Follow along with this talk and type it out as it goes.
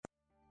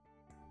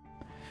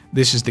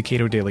This is the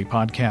Cato Daily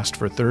Podcast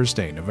for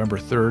Thursday, November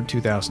 3rd,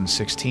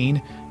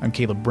 2016. I'm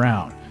Caleb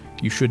Brown.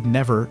 You should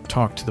never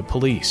talk to the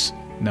police.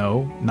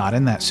 No, not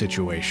in that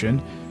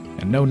situation.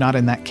 And no, not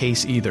in that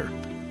case either.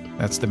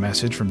 That's the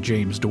message from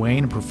James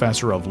Duane,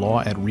 professor of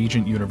law at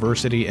Regent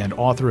University and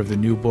author of the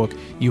new book,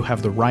 You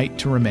Have the Right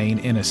to Remain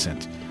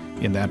Innocent.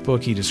 In that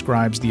book, he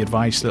describes the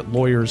advice that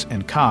lawyers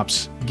and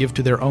cops give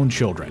to their own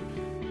children,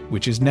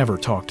 which is never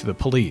talk to the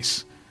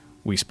police.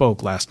 We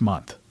spoke last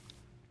month.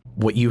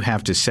 What you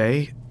have to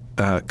say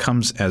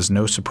comes as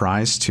no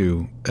surprise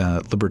to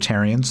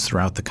libertarians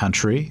throughout the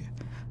country,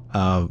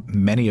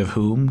 many of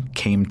whom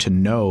came to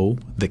know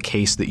the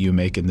case that you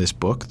make in this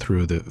book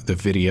through the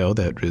video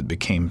that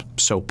became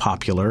so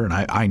popular. And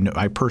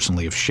I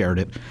personally have shared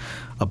it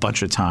a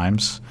bunch of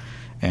times.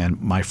 And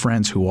my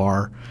friends who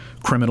are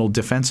criminal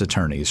defense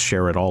attorneys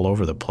share it all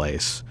over the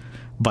place.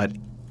 But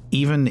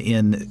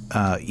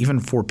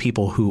even for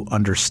people who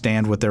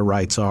understand what their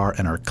rights are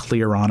and are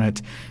clear on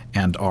it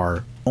and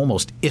are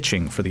almost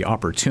itching for the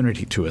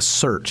opportunity to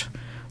assert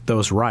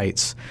those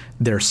rights,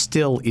 there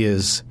still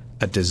is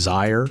a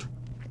desire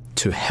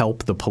to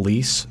help the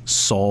police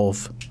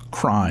solve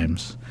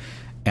crimes.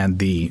 And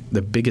the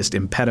biggest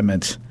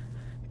impediment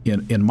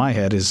in my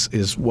head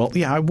is, well,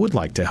 yeah, I would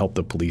like to help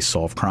the police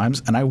solve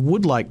crimes, and I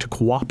would like to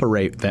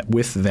cooperate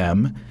with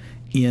them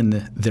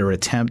in their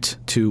attempt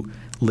to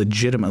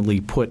legitimately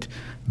put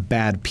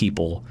bad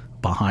people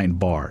behind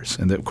bars.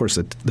 And of course,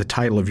 the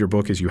title of your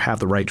book is You Have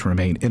the Right to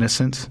Remain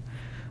Innocent.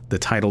 The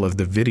title of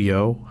the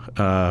video,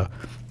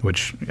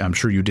 which I'm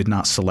sure you did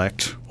not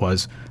select,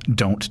 was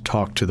Don't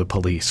Talk to the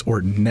Police or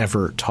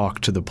Never Talk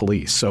to the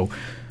Police. So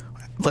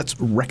let's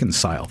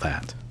reconcile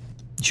that.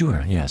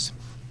 Sure, yes.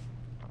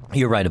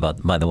 You're right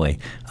by the way,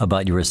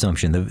 about your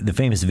assumption. The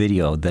famous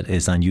video that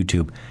is on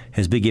YouTube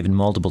has been given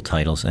multiple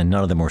titles, and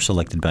none of them were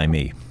selected by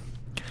me.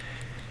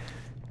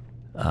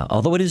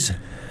 Although it is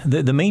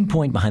the main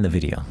point behind the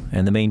video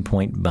and the main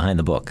point behind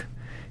the book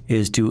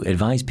is to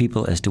advise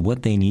people as to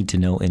what they need to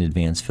know in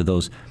advance for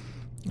those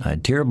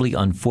terribly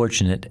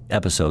unfortunate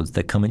episodes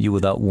that come at you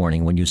without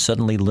warning when you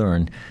suddenly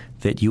learn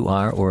that you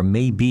are or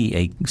may be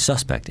a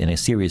suspect in a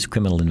serious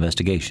criminal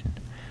investigation.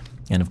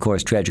 And of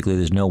course, tragically,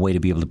 there's no way to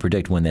be able to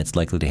predict when that's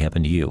likely to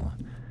happen to you.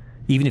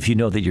 Even if you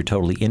know that you're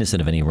totally innocent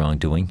of any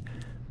wrongdoing,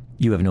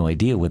 you have no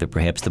idea whether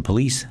perhaps the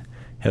police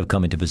have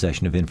come into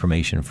possession of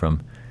information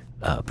from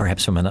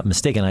perhaps from a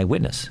mistaken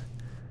eyewitness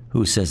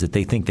who says that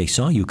they think they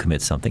saw you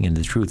commit something, and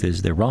the truth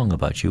is they're wrong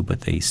about you,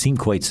 but they seem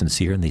quite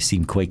sincere and they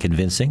seem quite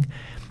convincing.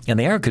 And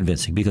they are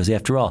convincing because,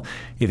 after all,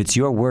 if it's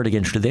your word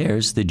against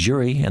theirs, the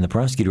jury and the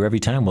prosecutor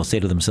every time will say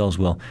to themselves,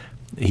 well,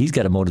 he's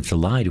got a motive to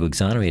lie, to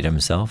exonerate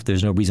himself.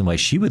 There's no reason why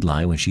she would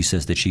lie when she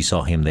says that she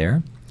saw him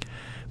there.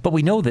 But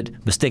we know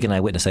that mistaken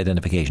eyewitness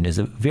identification is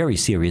a very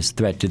serious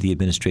threat to the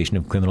administration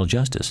of criminal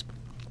justice.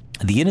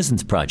 The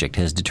Innocence Project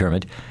has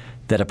determined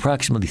that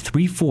approximately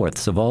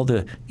 3/4 of all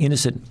the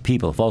innocent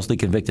people falsely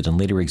convicted and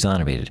later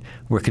exonerated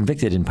were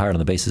convicted in part on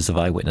the basis of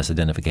eyewitness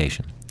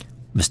identification,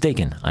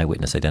 mistaken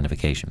eyewitness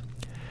identification.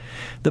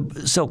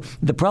 So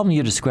the problem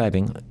you're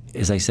describing,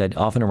 as I said,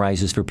 often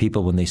arises for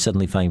people when they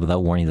suddenly find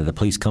without warning that the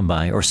police come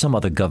by or some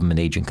other government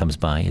agent comes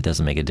by. It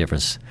doesn't make a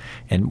difference,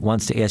 and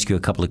wants to ask you a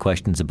couple of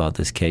questions about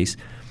this case.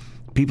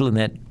 People in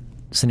that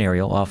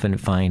scenario often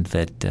find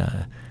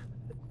that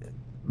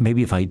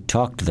maybe if I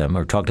talk to them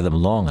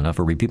long enough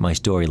or repeat my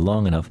story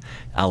long enough,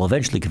 I'll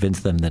eventually convince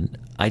them that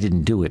I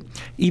didn't do it,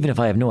 even if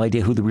I have no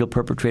idea who the real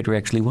perpetrator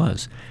actually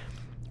was.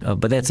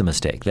 But that's a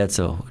mistake. That's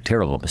a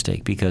terrible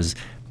mistake because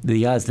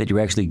the odds that you're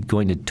actually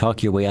going to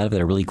talk your way out of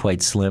it are really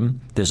quite slim.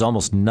 There's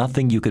almost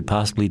nothing you could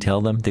possibly tell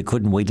them. They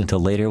couldn't wait until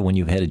later when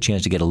you've had a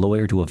chance to get a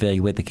lawyer to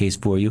evaluate the case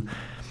for you.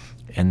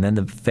 And then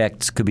the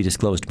facts could be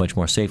disclosed much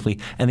more safely.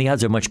 And the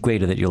odds are much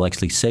greater that you'll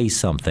actually say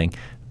something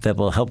that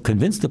will help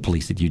convince the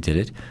police that you did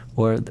it,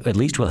 or at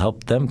least will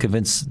help them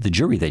convince the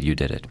jury that you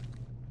did it.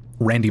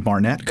 Randy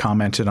Barnett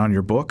commented on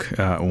your book,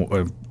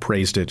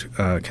 praised it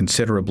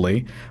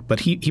considerably,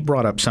 but he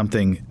brought up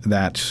something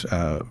that,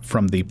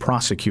 from the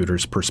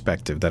prosecutor's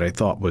perspective, that I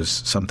thought was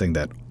something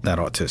that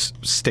ought to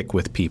stick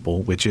with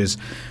people, which is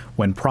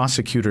when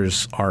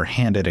prosecutors are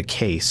handed a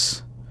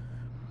case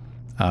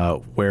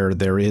where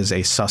there is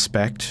a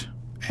suspect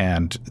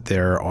and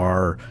there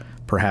are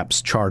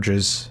perhaps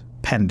charges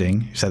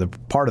pending. He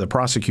said part of the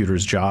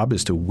prosecutor's job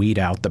is to weed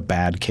out the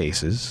bad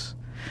cases,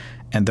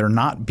 and they're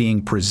not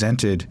being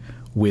presented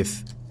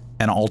with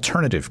an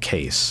alternative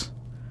case.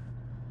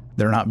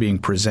 They're not being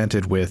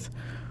presented with,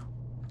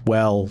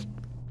 well,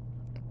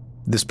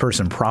 this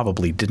person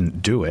probably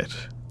didn't do it.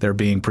 They're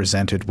being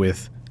presented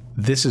with,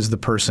 this is the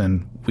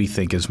person we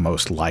think is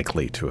most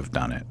likely to have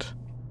done it.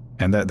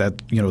 And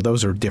that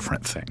those are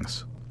different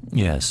things.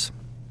 Yes.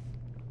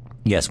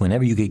 Yes,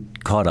 whenever you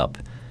get caught up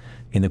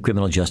in the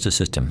criminal justice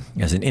system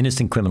as an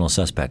innocent criminal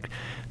suspect,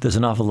 there's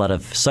an awful lot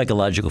of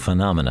psychological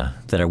phenomena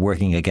that are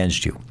working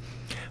against you.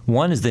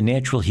 One is the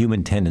natural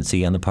human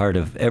tendency on the part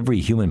of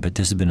every human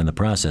participant in the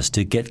process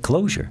to get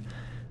closure.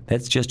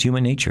 That's just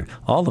human nature.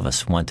 All of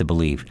us want to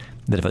believe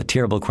that if a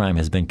terrible crime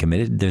has been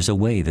committed,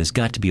 there's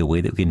got to be a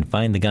way that we can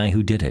find the guy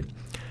who did it.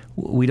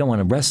 We don't want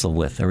to wrestle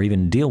with or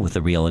even deal with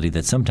the reality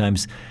that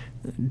sometimes,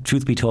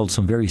 truth be told,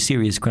 some very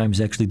serious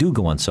crimes actually do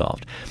go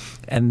unsolved.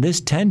 And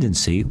this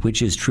tendency,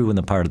 which is true on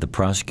the part of the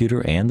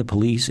prosecutor and the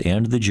police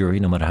and the jury,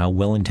 no matter how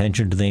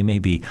well-intentioned they may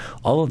be,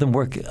 all of them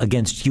work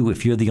against you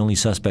if you're the only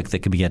suspect that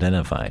can be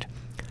identified.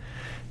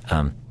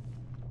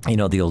 You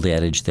know the old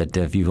adage that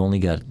if you've only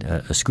got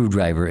a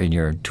screwdriver in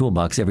your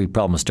toolbox, every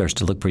problem starts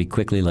to look pretty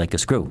quickly like a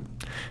screw.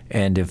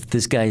 And if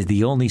this guy is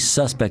the only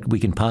suspect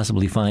we can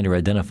possibly find or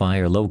identify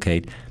or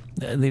locate,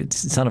 the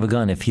son of a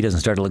gun, if he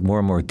doesn't start to look more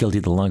and more guilty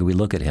the longer we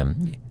look at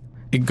him.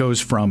 It goes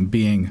from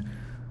being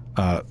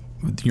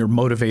your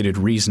motivated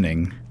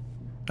reasoning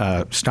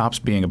stops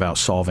being about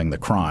solving the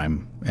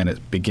crime, and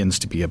it begins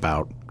to be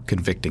about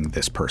convicting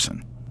this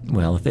person.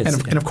 Well, if it's,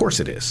 and of course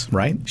it is,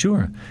 right?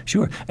 Sure.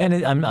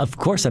 And of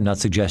course I'm not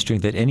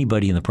suggesting that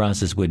anybody in the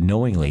process would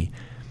knowingly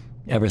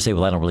ever say,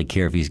 well, I don't really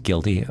care if he's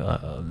guilty.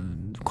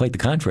 Quite the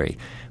contrary.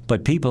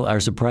 But people are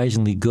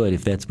surprisingly good,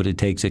 if that's what it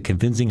takes, at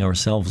convincing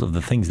ourselves of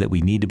the things that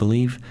we need to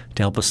believe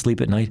to help us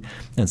sleep at night.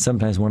 And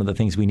sometimes one of the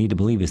things we need to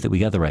believe is that we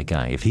got the right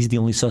guy. If he's the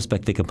only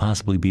suspect that could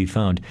possibly be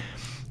found,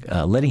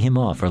 letting him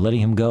off or letting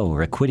him go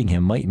or acquitting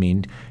him might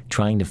mean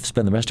trying to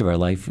spend the rest of our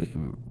life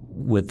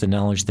with the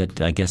knowledge that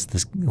I guess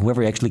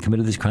whoever actually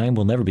committed this crime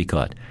will never be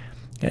caught.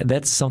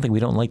 That's something we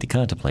don't like to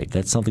contemplate.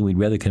 That's something we'd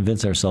rather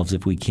convince ourselves,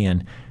 if we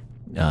can,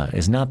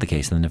 is not the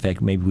case. And in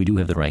fact, maybe we do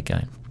have the right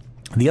guy.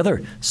 The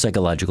other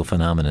psychological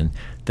phenomenon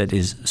that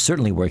is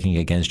certainly working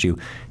against you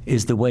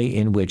is the way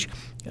in which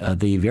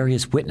the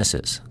various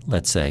witnesses,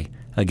 let's say,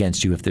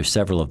 against you, if there's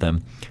several of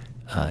them,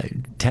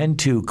 tend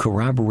to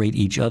corroborate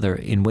each other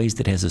in ways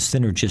that has a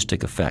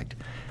synergistic effect.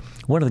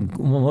 One of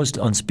the most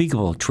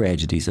unspeakable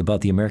tragedies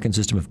about the American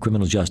system of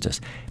criminal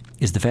justice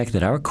is the fact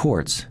that our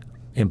courts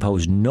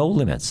impose no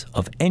limits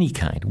of any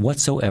kind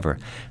whatsoever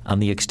on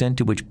the extent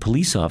to which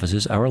police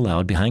officers are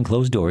allowed behind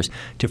closed doors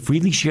to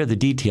freely share the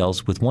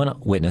details with one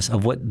witness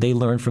of what they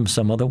learned from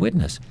some other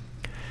witness.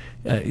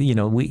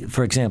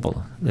 For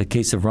example, the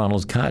case of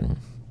Ronald Cotton.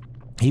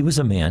 He was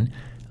a man,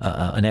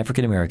 an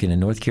African-American in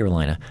North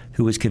Carolina,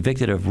 who was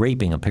convicted of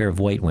raping a pair of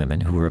white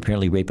women who were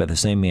apparently raped by the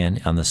same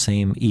man on the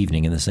same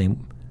evening in the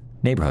same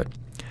neighborhood.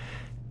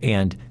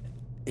 And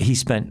he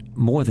spent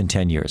more than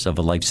 10 years of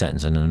a life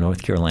sentence in a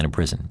North Carolina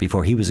prison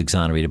before he was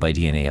exonerated by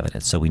DNA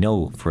evidence. So we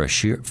know for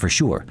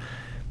sure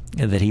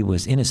that he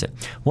was innocent.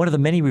 One of the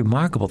many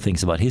remarkable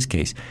things about his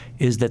case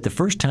is that the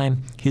first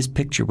time his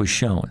picture was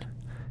shown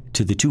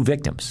to the two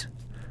victims,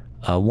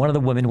 one of the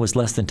women was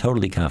less than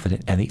totally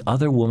confident, and the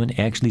other woman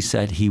actually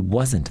said he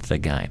wasn't the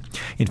guy.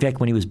 In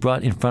fact, when he was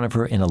brought in front of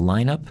her in a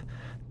lineup,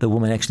 the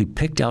woman actually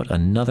picked out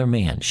another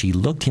man. She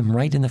looked him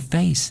right in the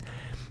face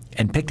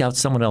and picked out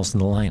someone else in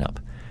the lineup,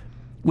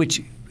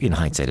 which in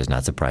hindsight is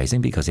not surprising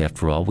because,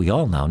 after all, we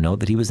all now know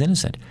that he was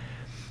innocent.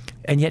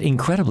 And yet,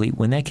 incredibly,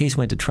 when that case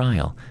went to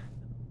trial,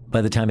 by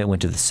the time it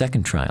went to the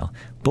second trial,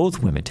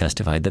 both women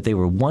testified that they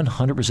were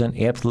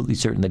 100% absolutely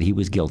certain that he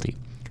was guilty,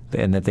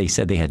 and that they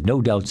said they had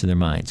no doubts in their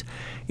minds.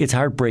 It's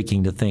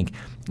heartbreaking to think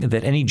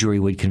that any jury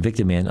would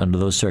convict a man under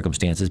those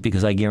circumstances,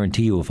 because I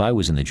guarantee you, if I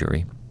was in the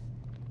jury,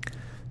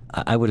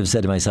 I would have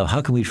said to myself,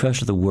 how can we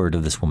trust the word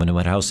of this woman, no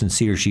matter how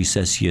sincere she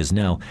says she is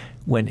now,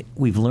 when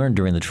we've learned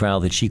during the trial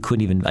that she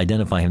couldn't even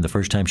identify him the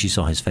first time she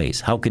saw his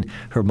face? How could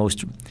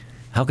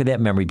that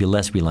memory be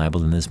less reliable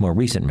than this more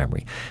recent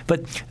memory?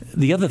 But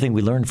the other thing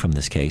we learned from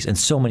this case, and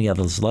so many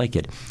others like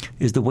it,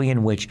 is the way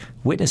in which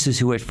witnesses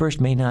who at first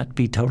may not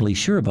be totally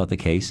sure about the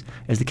case,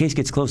 as the case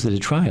gets closer to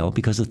trial,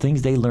 because of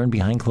things they learned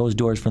behind closed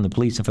doors from the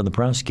police and from the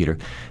prosecutor,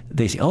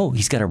 they say, oh,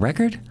 he's got a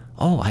record?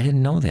 Oh, I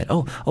didn't know that.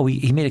 Oh,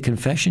 he made a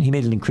confession? He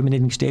made an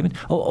incriminating statement?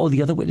 Oh,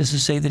 the other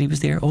witnesses say that he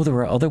was there? Oh, there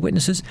were other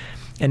witnesses?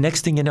 And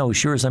next thing you know,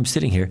 sure as I'm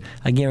sitting here,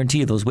 I guarantee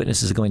you those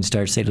witnesses are going to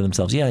start to say to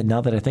themselves, yeah,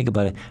 now that I think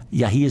about it,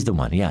 yeah, he is the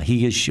one. Yeah,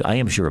 he is. I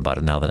am sure about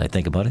it now that I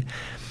think about it.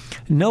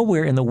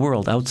 Nowhere in the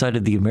world outside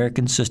of the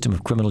American system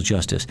of criminal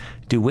justice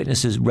do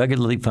witnesses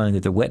regularly find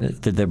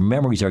that their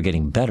memories are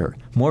getting better,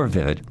 more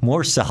vivid,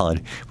 more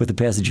solid with the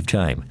passage of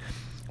time,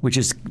 which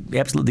is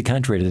absolutely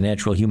contrary to the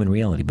natural human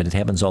reality, but it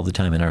happens all the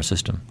time in our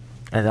system.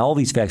 And all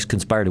these facts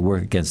conspire to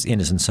work against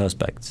innocent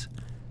suspects.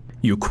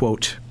 You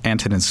quote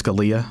Antonin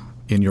Scalia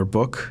in your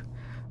book.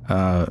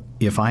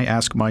 If I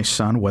ask my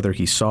son whether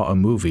he saw a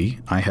movie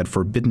I had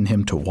forbidden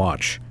him to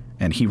watch,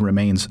 and he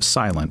remains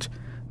silent,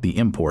 the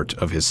import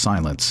of his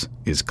silence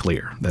is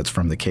clear. That's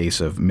from the case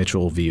of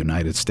Mitchell v.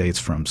 United States,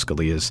 from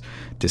Scalia's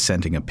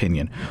dissenting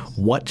opinion.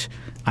 What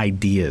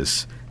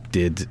ideas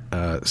did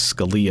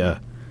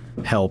Scalia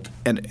help?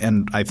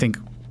 And I think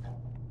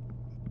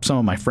some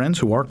of my friends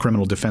who are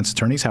criminal defense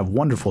attorneys have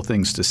wonderful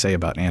things to say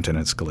about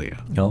Antonin Scalia.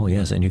 Oh,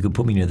 yes, and you could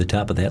put me near the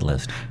top of that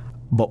list.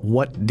 But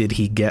what did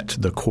he get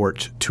the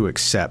court to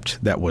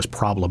accept that was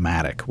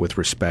problematic with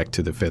respect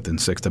to the Fifth and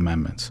Sixth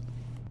Amendments?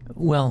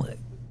 Well,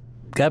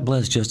 God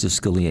bless Justice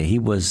Scalia. He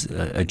was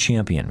a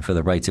champion for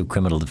the rights of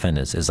criminal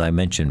defendants, as I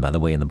mentioned, by the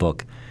way, in the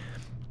book.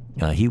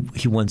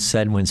 He once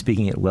said when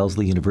speaking at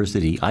Wellesley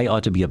University, "I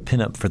ought to be a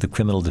pinup for the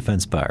criminal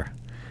defense bar,"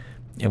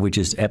 which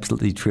is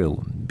absolutely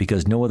true,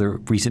 because no other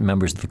recent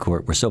members of the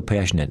court were so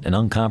passionate and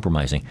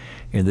uncompromising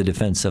in the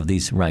defense of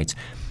these rights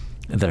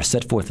that are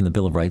set forth in the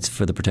Bill of Rights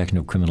for the protection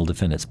of criminal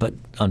defendants. But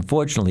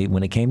unfortunately,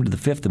 when it came to the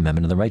Fifth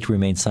Amendment and the right to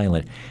remain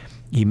silent,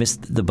 he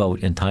missed the boat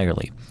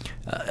entirely.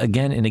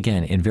 Again and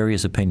again, in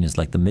various opinions,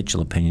 like the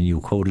Mitchell opinion you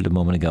quoted a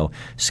moment ago,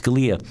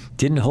 Scalia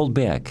didn't hold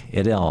back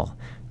at all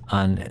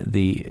on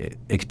the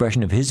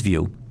expression of his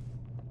view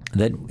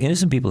that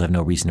innocent people have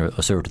no reason to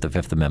assert the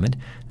Fifth Amendment,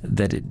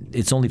 that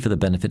it's only for the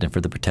benefit and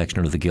for the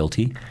protection of the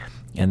guilty,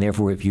 and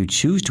therefore if you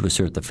choose to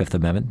assert the Fifth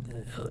Amendment,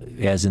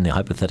 as in the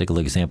hypothetical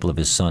example of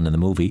his son in the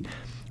movie,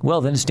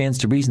 well, then it stands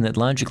to reason that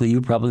logically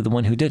you're probably the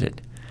one who did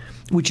it,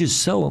 which is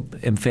so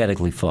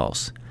emphatically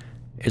false.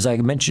 As I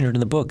mentioned in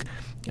the book,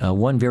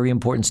 one very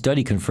important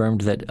study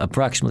confirmed that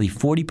approximately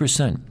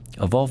 40%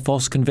 of all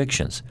false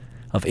convictions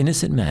of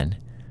innocent men,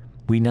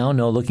 we now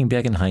know, looking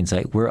back in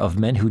hindsight, were of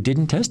men who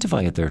didn't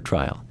testify at their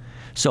trial.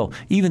 So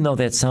even though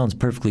that sounds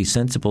perfectly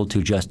sensible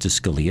to Justice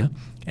Scalia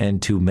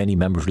and to many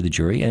members of the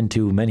jury and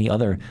to many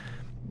other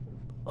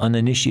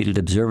uninitiated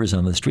observers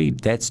on the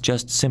street, that's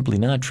just simply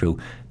not true,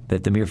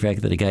 that the mere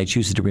fact that a guy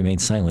chooses to remain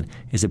silent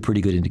is a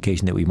pretty good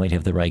indication that we might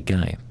have the right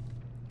guy.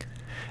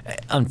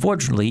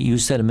 Unfortunately, you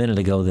said a minute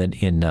ago that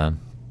in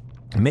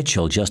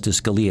Mitchell,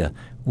 Justice Scalia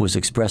was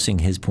expressing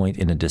his point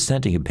in a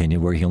dissenting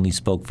opinion where he only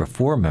spoke for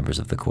 4 members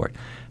of the court.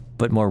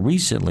 But more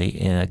recently,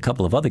 in a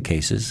couple of other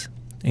cases,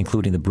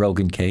 including the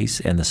Brogan case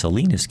and the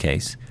Salinas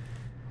case,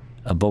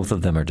 both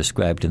of them are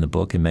described in the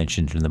book and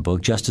mentioned in the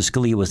book, Justice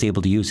Scalia was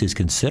able to use his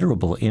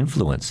considerable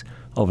influence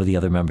over the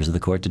other members of the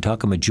court to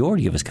talk a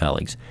majority of his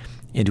colleagues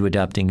into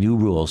adopting new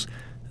rules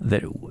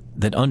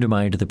that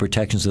undermined the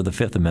protections of the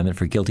Fifth Amendment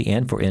for guilty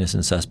and for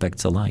innocent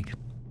suspects alike.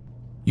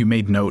 You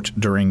made note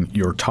during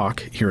your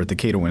talk here at the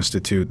Cato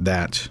Institute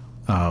that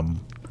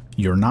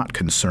you're not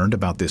concerned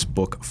about this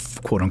book,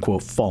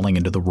 quote-unquote, falling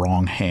into the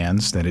wrong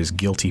hands, that is,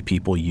 guilty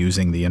people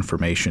using the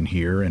information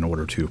here in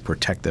order to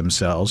protect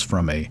themselves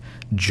from a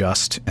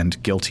just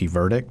and guilty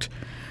verdict,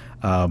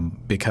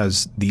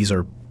 because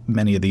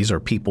many of these are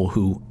people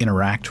who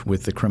interact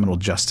with the criminal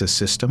justice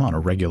system on a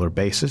regular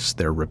basis.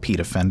 They're repeat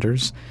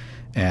offenders.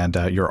 And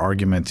your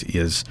argument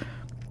is,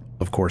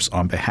 of course,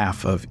 on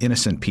behalf of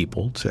innocent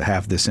people to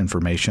have this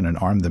information and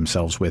arm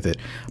themselves with it.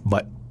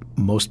 But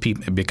most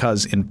people,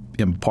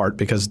 in part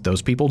because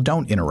those people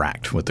don't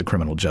interact with the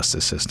criminal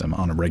justice system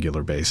on a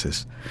regular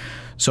basis.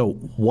 So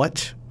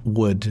what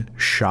would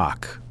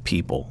shock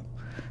people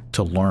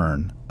to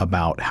learn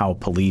about how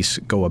police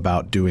go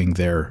about doing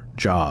their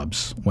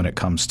jobs when it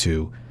comes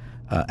to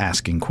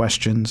asking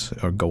questions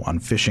or go on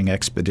fishing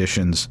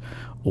expeditions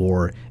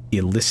or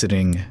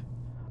eliciting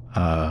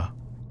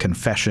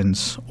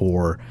confessions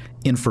or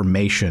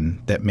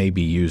information that may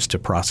be used to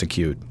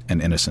prosecute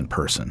an innocent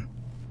person?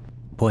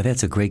 Boy,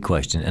 that's a great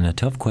question, and a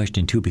tough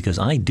question, too, because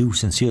I do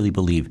sincerely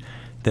believe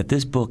that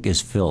this book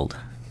is filled.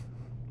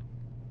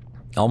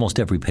 Almost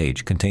every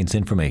page contains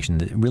information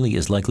that really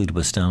is likely to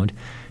astound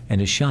and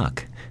to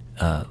shock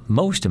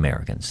most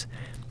Americans.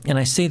 And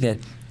I say that,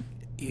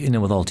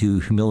 with all due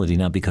humility,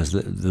 not because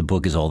the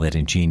book is all that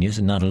ingenious,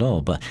 and not at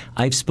all, but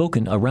I've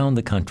spoken around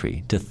the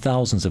country to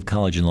thousands of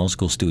college and law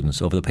school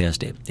students over the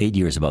past 8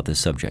 years about this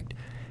subject.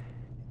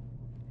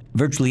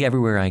 Virtually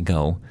everywhere I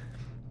go,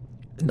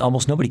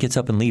 almost nobody gets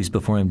up and leaves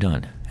before I'm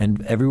done.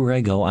 And everywhere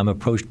I go, I'm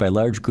approached by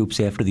large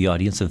groups after the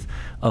audience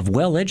of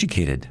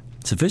well-educated,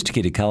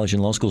 sophisticated college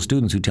and law school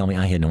students who tell me,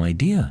 I had no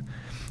idea.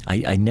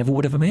 I never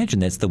would have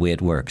imagined that's the way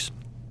it works.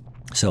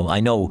 So I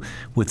know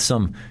with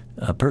some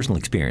personal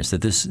experience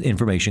that this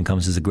information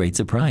comes as a great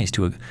surprise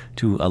to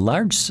a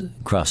large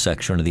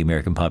cross-section of the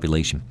American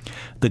population.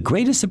 The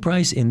greatest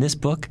surprise in this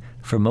book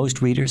for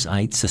most readers,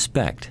 I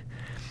suspect,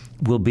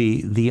 will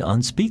be the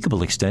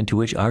unspeakable extent to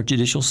which our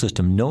judicial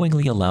system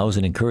knowingly allows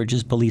and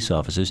encourages police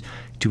officers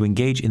to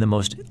engage in the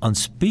most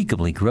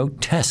unspeakably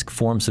grotesque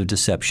forms of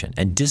deception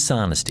and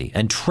dishonesty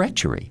and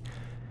treachery,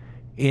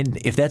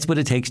 if that's what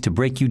it takes to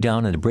break you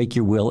down and to break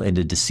your will and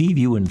to deceive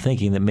you into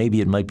thinking that maybe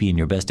it might be in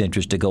your best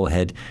interest to go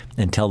ahead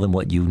and tell them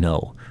what you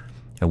know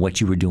and what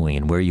you were doing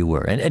and where you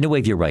were, and to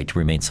waive your right to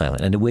remain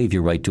silent and to waive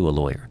your right to a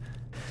lawyer.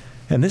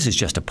 And this is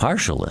just a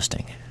partial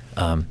listing.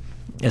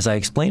 As I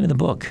explain in the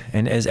book,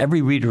 and as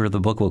every reader of the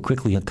book will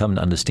quickly come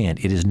to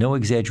understand, it is no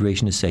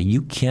exaggeration to say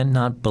you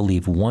cannot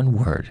believe one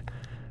word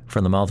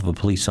from the mouth of a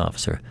police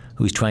officer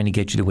who's trying to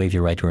get you to waive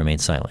your right to remain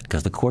silent,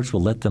 because the courts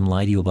will let them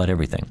lie to you about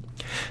everything.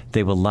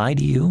 They will lie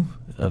to you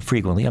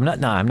frequently. I'm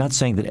not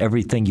saying that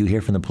everything you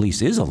hear from the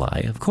police is a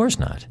lie. Of course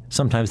not.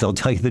 Sometimes they'll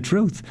tell you the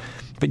truth,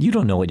 but you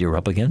don't know what you're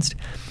up against.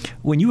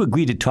 When you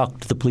agree to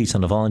talk to the police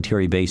on a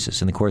voluntary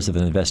basis in the course of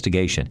an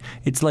investigation,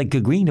 it's like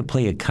agreeing to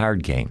play a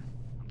card game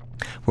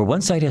where one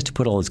side has to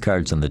put all its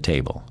cards on the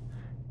table,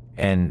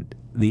 and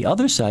the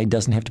other side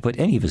doesn't have to put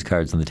any of his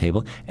cards on the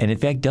table, and in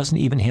fact doesn't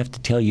even have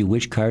to tell you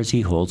which cards he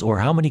holds or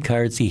how many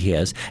cards he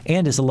has,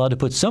 and is allowed to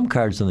put some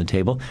cards on the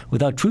table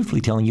without truthfully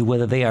telling you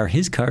whether they are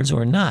his cards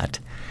or not.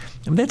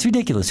 I mean, that's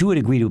ridiculous. Who would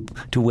agree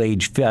to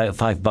wage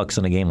 $5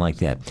 on a game like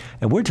that?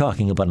 And we're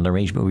talking about an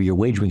arrangement where you're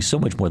wagering so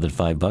much more than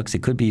 $5.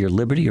 It could be your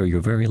liberty or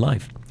your very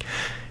life.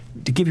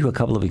 To give you a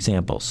couple of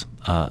examples,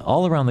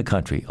 all around the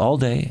country, all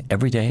day,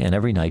 and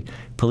every night,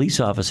 police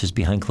officers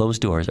behind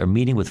closed doors are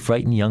meeting with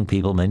frightened young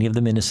people, many of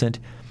them innocent,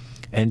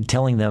 and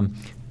telling them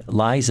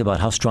lies about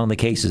how strong the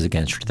case is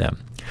against them.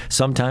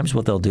 Sometimes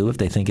what they'll do, if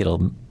they think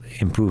it'll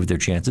improve their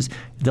chances,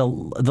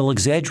 they'll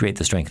exaggerate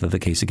the strength of the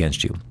case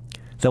against you.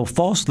 They'll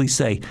falsely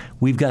say,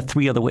 we've got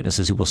 3 other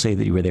witnesses who will say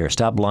that you were there.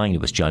 Stop lying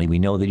to us, Johnny. We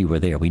know that you were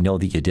there. We know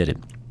that you did it.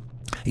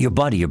 Your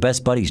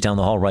best buddy's down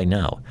the hall right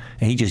now,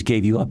 and he just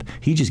gave you up.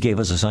 He just gave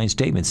us a signed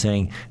statement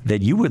saying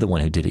that you were the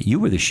one who did it. You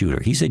were the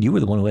shooter. He said you were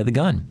the one who had the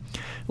gun.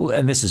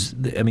 And this is,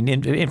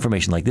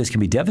 information like this can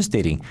be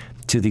devastating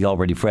to the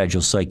already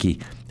fragile psyche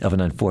of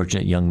an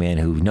unfortunate young man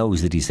who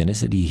knows that he's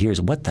innocent. He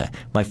hears,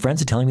 my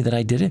friends are telling me that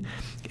I did it?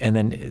 And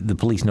then the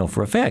police know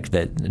for a fact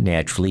that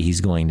naturally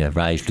he's going to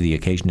rise to the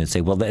occasion and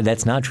say, well,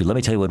 that's not true. Let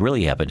me tell you what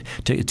really happened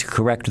to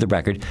correct the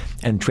record.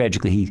 And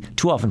tragically, he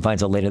too often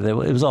finds out later that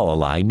it was all a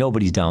lie.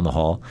 Nobody's down the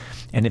hall.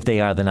 And if they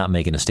are, they're not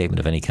making a statement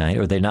of any kind,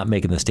 or they're not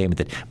making the statement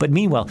that. But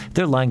meanwhile,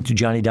 they're lying to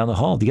Johnny down the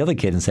hall, the other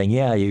kid, and saying,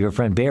 yeah, your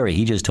friend Barry,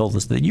 he just told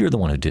us that you're the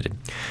one who did it.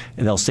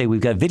 And they'll say,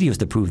 we've got videos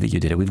to prove that you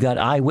did it. We've got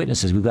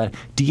eyewitnesses. We've got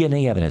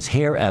DNA evidence,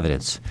 hair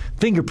evidence,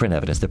 fingerprint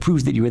evidence that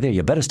proves that you were there.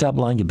 You better stop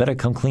lying. You better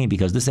come clean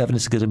because this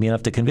evidence is going to be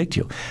enough to convict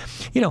you.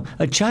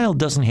 A child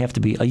doesn't have to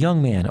be, a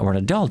young man or an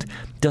adult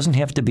doesn't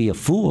have to be a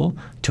fool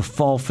to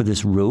fall for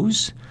this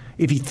ruse.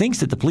 If he thinks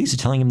that the police are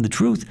telling him the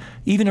truth,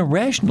 even a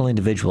rational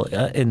individual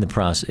in the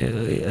process,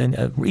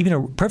 even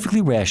a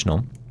perfectly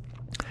rational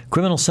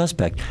criminal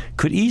suspect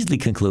could easily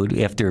conclude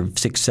after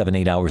 6, 7,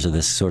 8 hours of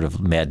this sort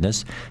of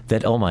madness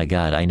that, oh my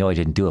God, I know I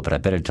didn't do it, but I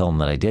better tell him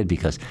that I did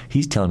because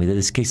he's telling me that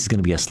this case is going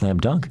to be a slam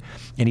dunk.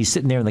 And he's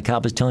sitting there and the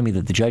cop is telling me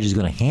that the judge is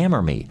going to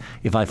hammer me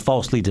if I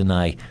falsely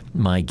deny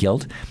my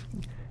guilt.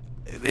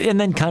 And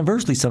then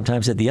conversely,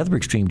 sometimes at the other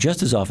extreme,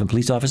 just as often,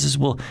 police officers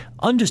will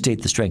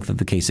understate the strength of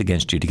the case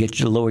against you to get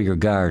you to lower your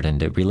guard and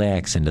to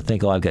relax and to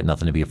think, I've got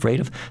nothing to be afraid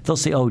of. They'll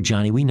say,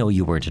 Johnny, we know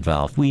you weren't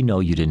involved. We know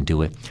you didn't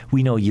do it.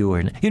 We know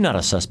you're not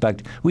a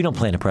suspect. We don't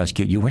plan to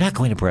prosecute you. We're not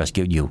going to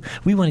prosecute you.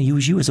 We want to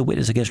use you as a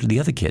witness against the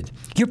other kid.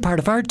 You're part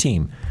of our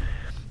team.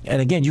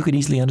 And again, you can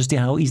easily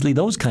understand how easily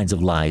those kinds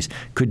of lies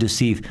could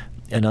deceive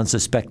an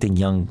unsuspecting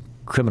young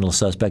criminal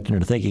suspect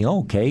into thinking,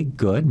 okay,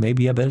 good,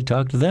 maybe I better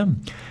talk to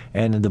them.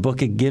 And in the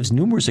book, it gives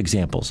numerous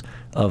examples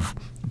of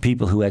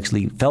people who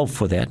actually fell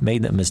for that,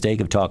 made the mistake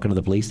of talking to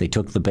the police. They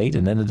took the bait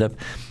and ended up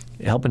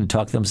helping to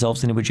talk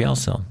themselves into a jail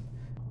cell.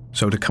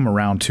 So to come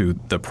around to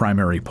the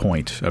primary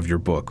point of your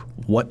book,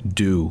 what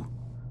do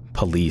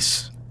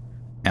police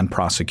and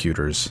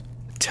prosecutors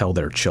tell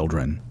their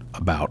children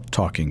about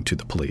talking to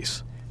the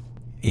police?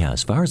 Yeah,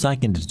 as far as I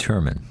can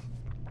determine,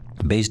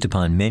 based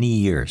upon many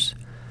years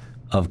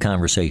of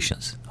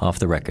conversations off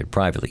the record,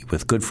 privately,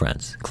 with good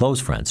friends, close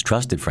friends,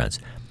 trusted friends,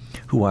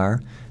 who are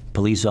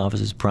police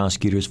officers,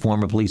 prosecutors,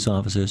 former police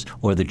officers,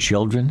 or the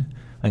children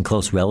and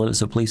close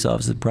relatives of police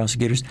officers and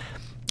prosecutors,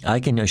 I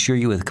can assure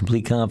you with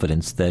complete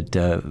confidence that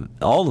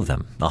all of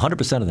them,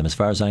 100% of them, as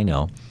far as I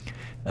know,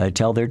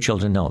 tell their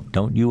children, no,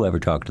 don't you ever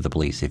talk to the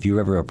police. If you're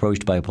ever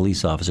approached by a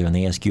police officer and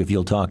they ask you if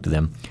you'll talk to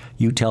them,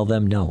 you tell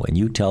them no, and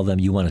you tell them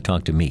you want to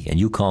talk to me, and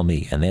you call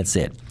me, and that's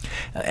it.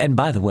 And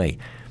by the way,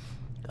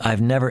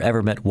 I've never,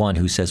 ever met one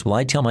who says, well,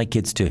 I tell my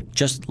kids to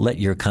just let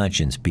your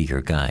conscience be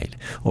your guide,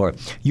 or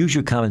use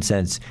your common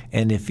sense,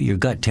 and if your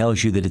gut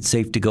tells you that it's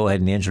safe to go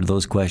ahead and answer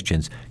those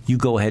questions, you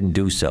go ahead and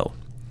do so.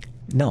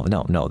 No.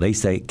 They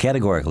say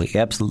categorically,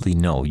 absolutely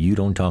no, you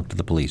don't talk to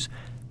the police.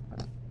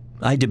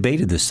 I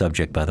debated this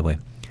subject, by the way,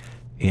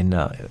 in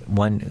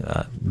front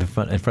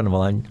of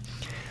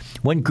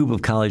one group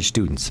of college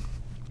students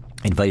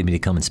invited me to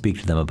come and speak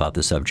to them about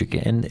the subject,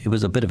 and it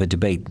was a bit of a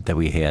debate that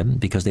we had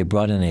because they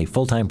brought in a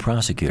full-time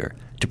prosecutor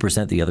to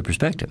present the other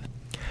perspective.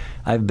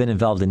 I've been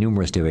involved in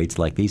numerous debates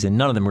like these, and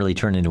none of them really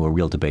turn into a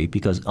real debate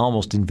because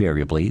almost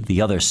invariably the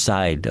other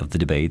side of the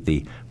debate,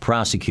 the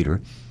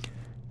prosecutor,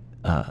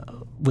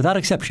 without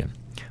exception,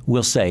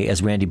 will say,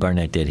 as Randy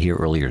Barnett did here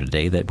earlier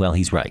today, that, well,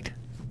 he's right.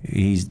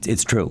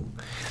 It's true.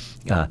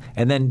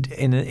 And then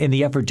in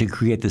the effort to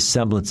create the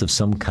semblance of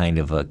some kind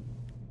of a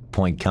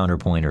point,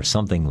 counterpoint, or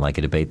something like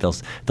a debate,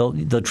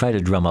 they'll try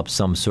to drum up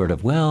some sort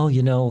of,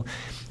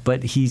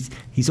 but he's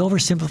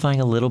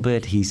oversimplifying a little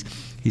bit. He's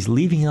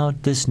leaving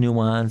out this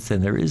nuance,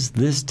 and there is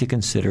this to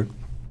consider.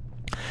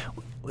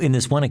 In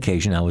this one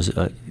occasion,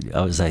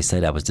 as I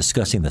said, I was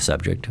discussing the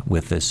subject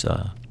with this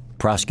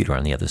prosecutor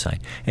on the other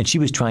side, and she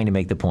was trying to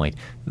make the point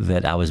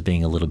that I was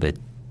being a little bit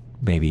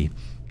maybe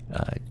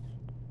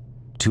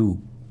too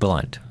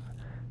blunt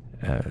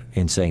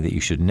in saying that you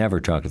should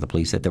never talk to the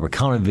police, that there were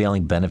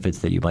countervailing benefits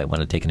that you might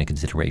want to take into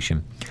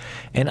consideration.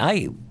 And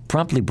I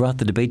promptly brought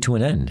the debate to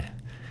an end,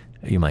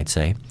 you might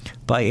say,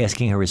 by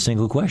asking her a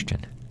single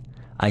question.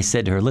 I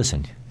said to her,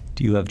 listen,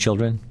 do you have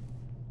children?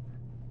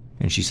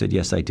 And she said,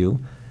 yes, I do.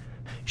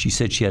 She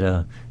said she had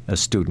a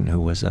student who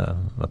was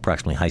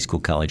approximately high school,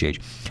 college age.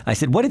 I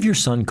said, what if your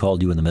son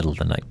called you in the middle of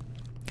the night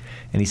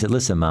And he said,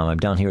 listen, Mom, I'm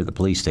down here at the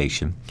police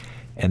station,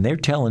 and they're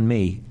telling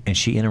me, and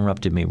she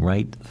interrupted me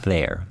right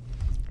there.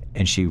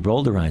 And she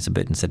rolled her eyes a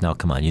bit and said, now,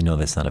 come on, you know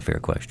that's not a fair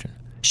question.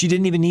 She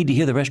didn't even need to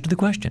hear the rest of the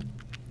question.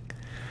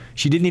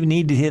 She didn't even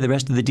need to hear the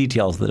rest of the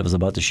details that I was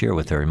about to share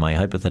with her in my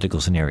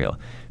hypothetical scenario,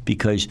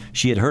 because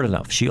she had heard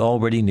enough. She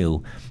already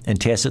knew and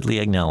tacitly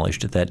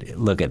acknowledged that,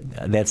 look,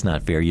 that's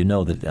not fair. You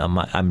know that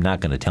I'm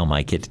not going to tell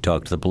my kid to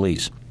talk to the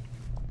police.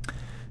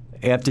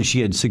 After she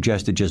had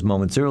suggested just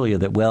moments earlier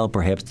that, well,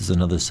 perhaps there's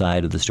another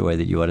side of the story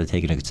that you ought to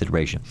take into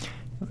consideration.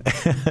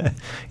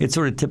 It's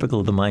sort of typical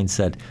of the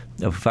mindset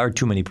of far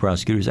too many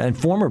prosecutors and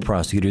former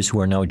prosecutors who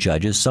are now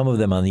judges, some of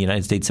them on the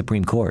United States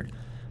Supreme Court,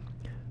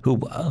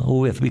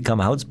 who have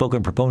become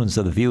outspoken proponents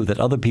of the view that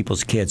other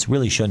people's kids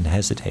really shouldn't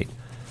hesitate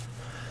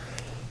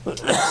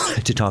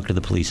to talk to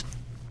the police.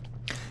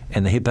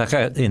 And the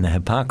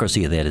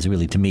hypocrisy of that is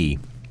really, to me,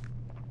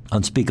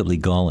 unspeakably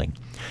galling.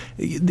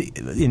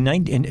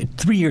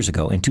 3 years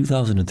ago, in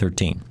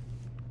 2013,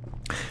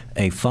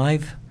 a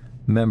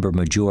 5-member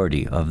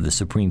majority of the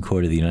Supreme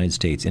Court of the United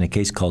States, in a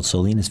case called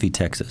Salinas v.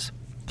 Texas,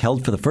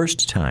 held for the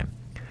first time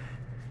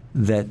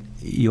that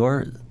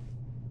your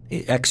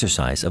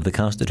exercise of the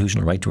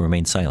constitutional right to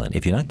remain silent,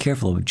 if you're not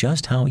careful of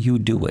just how you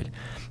do it,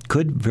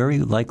 could very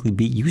likely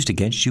be used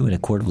against you in a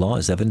court of law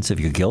as evidence of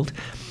your guilt.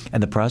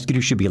 And the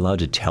prosecutor should be allowed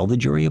to tell the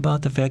jury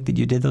about the fact that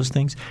you did those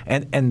things.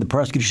 And the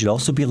prosecutor should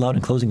also be allowed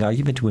in closing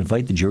argument to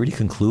invite the jury to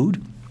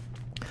conclude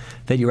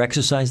that your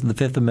exercise of the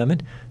Fifth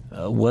Amendment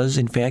was,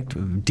 in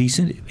fact,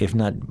 decent, if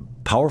not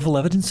powerful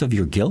evidence of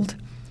your guilt,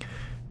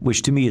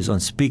 which to me is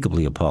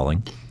unspeakably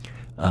appalling.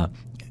 And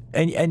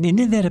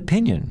in that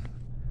opinion,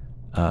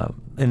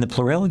 in the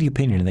plurality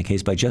opinion in the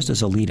case by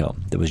Justice Alito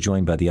that was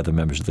joined by the other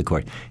members of the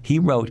court,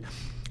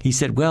 he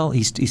said,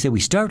 we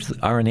start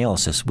our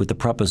analysis with the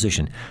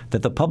proposition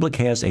that the public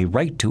has a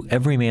right to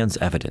every man's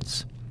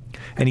evidence.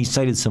 And he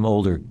cited some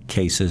older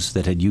cases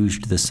that had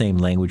used the same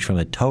language from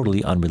a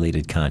totally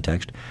unrelated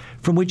context,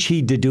 from which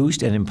he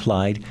deduced and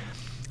implied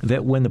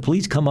that when the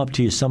police come up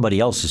to somebody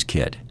else's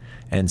kid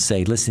and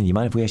say, listen, you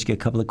mind if we ask you a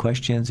couple of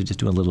questions? We're just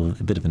doing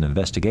a bit of an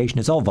investigation.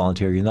 It's all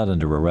voluntary. You're not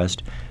under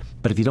arrest.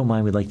 But if you don't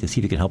mind, we'd like to see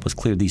if you can help us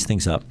clear these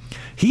things up.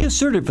 He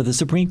asserted for the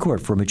Supreme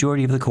Court, for a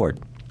majority of the court,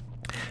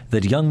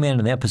 that a young man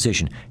in that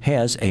position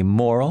has a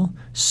moral,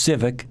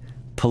 civic,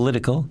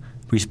 political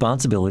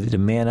responsibility to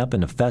man up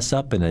and to fess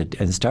up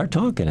and start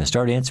talking and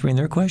start answering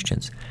their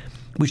questions,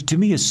 which to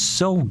me is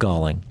so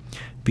galling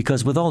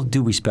because, with all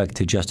due respect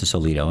to Justice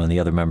Alito and the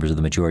other members of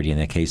the majority in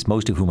that case,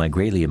 most of whom I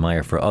greatly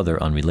admire for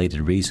other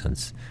unrelated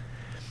reasons,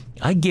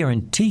 I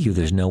guarantee you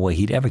there's no way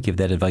he'd ever give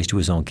that advice to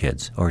his own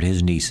kids or to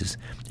his nieces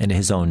and to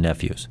his own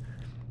nephews.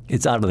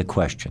 It's out of the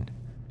question.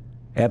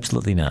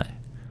 Absolutely not.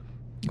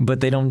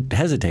 But they don't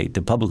hesitate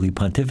to publicly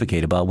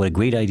pontificate about what a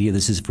great idea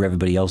this is for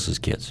everybody else's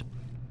kids.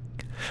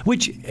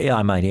 Which,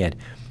 I might add,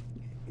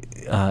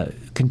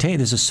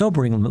 there's a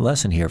sobering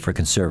lesson here for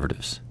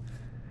conservatives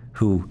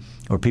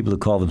or people who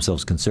call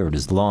themselves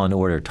conservatives, law and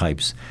order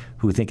types,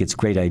 who think it's a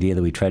great idea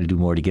that we try to do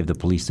more to give the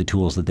police the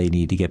tools that they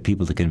need to get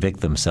people to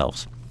convict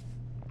themselves.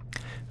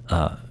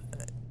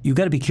 You've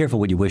got to be careful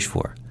what you wish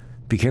for.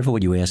 Be careful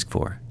what you ask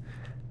for.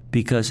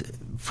 Because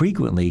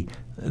frequently,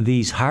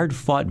 these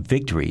hard-fought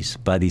victories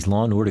by these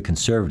law and order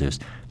conservatives,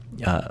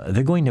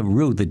 they're going to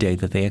rue the day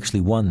that they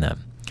actually won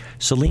them.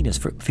 Salinas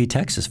v.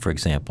 Texas, for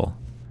example,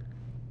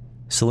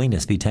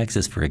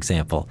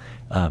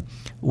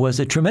 was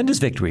a tremendous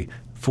victory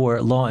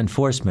for law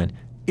enforcement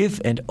if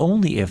and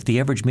only if the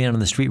average man on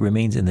the street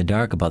remains in the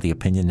dark about the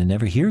opinion and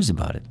never hears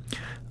about it.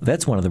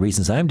 That's one of the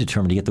reasons I'm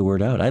determined to get the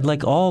word out. I'd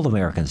like all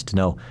Americans to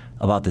know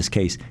about this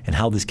case and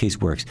how this case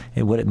works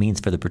and what it means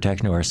for the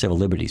protection of our civil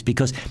liberties.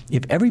 Because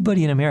if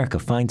everybody in America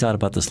finds out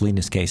about the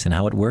Salinas case and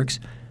how it works,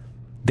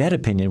 that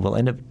opinion will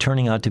end up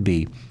turning out to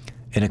be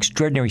an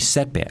extraordinary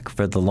setback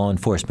for the law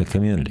enforcement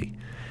community.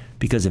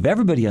 Because if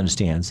everybody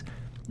understands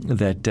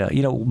that,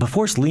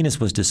 before Salinas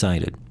was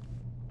decided,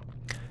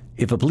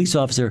 if a police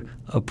officer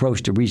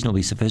approached a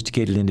reasonably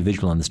sophisticated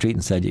individual on the street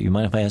and said, you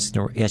mind if I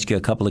ask you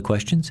a couple of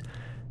questions?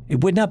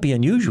 It would not be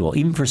unusual,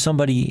 even for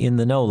somebody in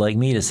the know like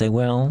me, to say,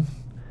 well,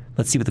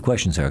 let's see what the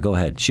questions are. Go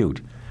ahead,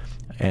 shoot.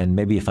 And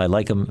maybe if I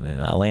like them,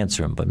 I'll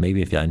answer them. But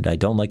maybe if I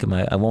don't like them,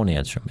 I won't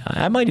answer them.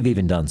 I might have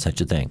even done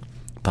such a thing,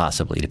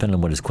 possibly, depending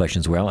on what his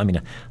questions were. I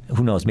mean,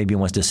 who knows? Maybe he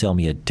wants to sell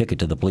me a ticket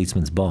to the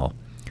policeman's ball.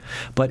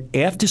 But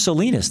after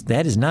Salinas,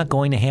 that is not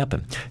going to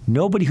happen.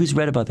 Nobody who's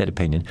read about that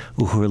opinion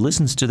or who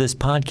listens to this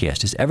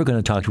podcast is ever going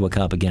to talk to a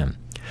cop again.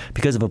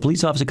 Because if a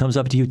police officer comes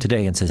up to you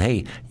today and says,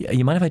 hey,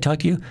 you mind if I talk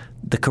to you?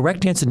 The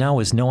correct answer now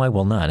is no, I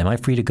will not. Am I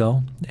free to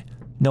go?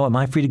 No, am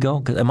I free to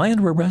go? Am I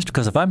under arrest?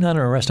 Because if I'm not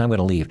under arrest, I'm going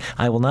to leave.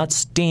 I will not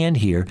stand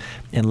here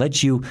and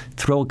let you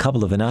throw a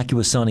couple of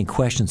innocuous-sounding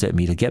questions at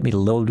me to get me to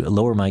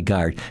lower my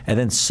guard, and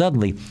then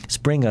suddenly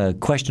spring a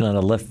question out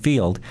of left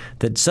field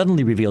that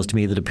suddenly reveals to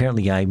me that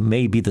apparently I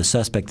may be the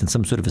suspect in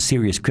some sort of a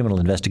serious criminal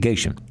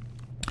investigation.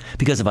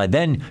 Because if I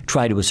then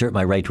try to assert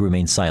my right to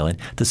remain silent,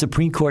 the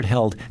Supreme Court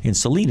held in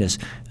Salinas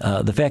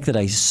the fact that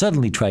I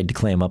suddenly tried to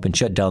clam up and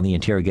shut down the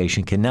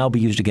interrogation can now be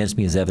used against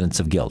me as evidence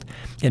of guilt.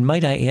 And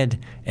might I add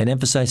and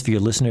emphasize for your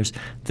listeners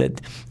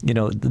that,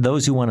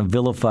 those who want to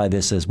vilify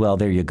this as well,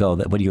 there you go,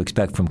 that what do you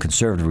expect from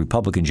conservative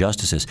Republican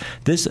justices?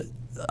 This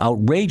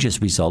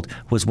outrageous result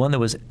was one that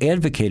was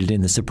advocated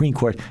in the Supreme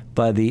Court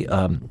by the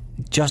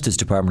Justice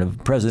Department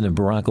of President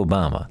Barack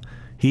Obama.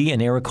 He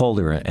and Eric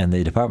Holder and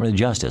the Department of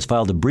Justice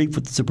filed a brief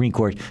with the Supreme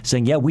Court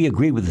saying, yeah, we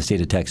agree with the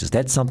state of Texas.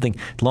 That's something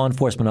law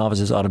enforcement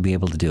officers ought to be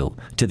able to do,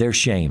 to their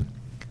shame.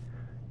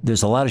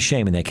 There's a lot of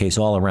shame in that case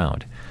all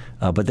around.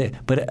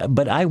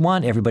 But I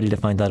want everybody to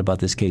find out about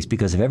this case,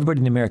 because if everybody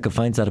in America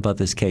finds out about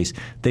this case,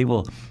 they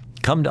will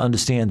come to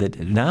understand that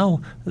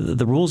now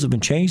the rules have been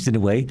changed in a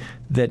way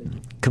that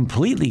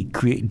completely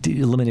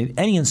eliminate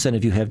any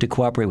incentive you have to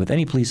cooperate with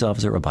any police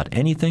officer about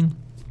anything,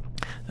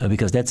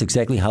 because that's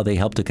exactly how they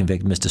helped to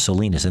convict Mr.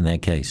 Salinas in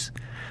that case.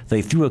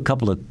 They threw a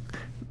couple of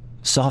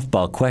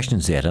softball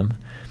questions at him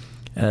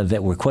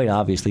that were quite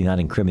obviously not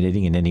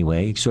incriminating in any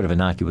way, sort of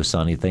innocuous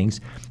sounding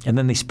things, and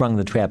then they sprung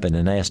the trap in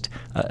and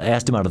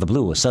asked him out of the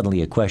blue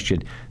suddenly a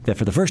question that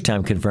for the first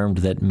time confirmed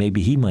that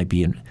maybe he might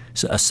be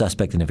a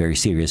suspect in a very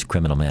serious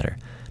criminal matter.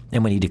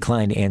 And when he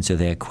declined to answer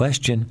that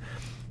question,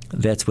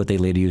 that's what they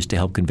later used to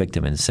help convict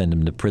him and send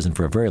him to prison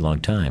for a very long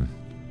time.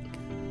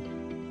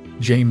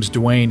 James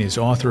Duane is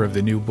author of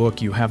the new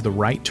book, You Have the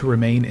Right to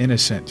Remain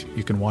Innocent.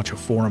 You can watch a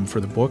forum for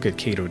the book at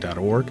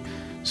cato.org.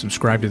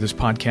 Subscribe to this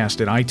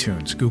podcast at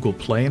iTunes, Google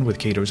Play, and with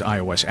Cato's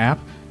iOS app,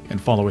 and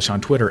follow us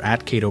on Twitter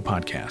at Cato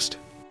Podcast.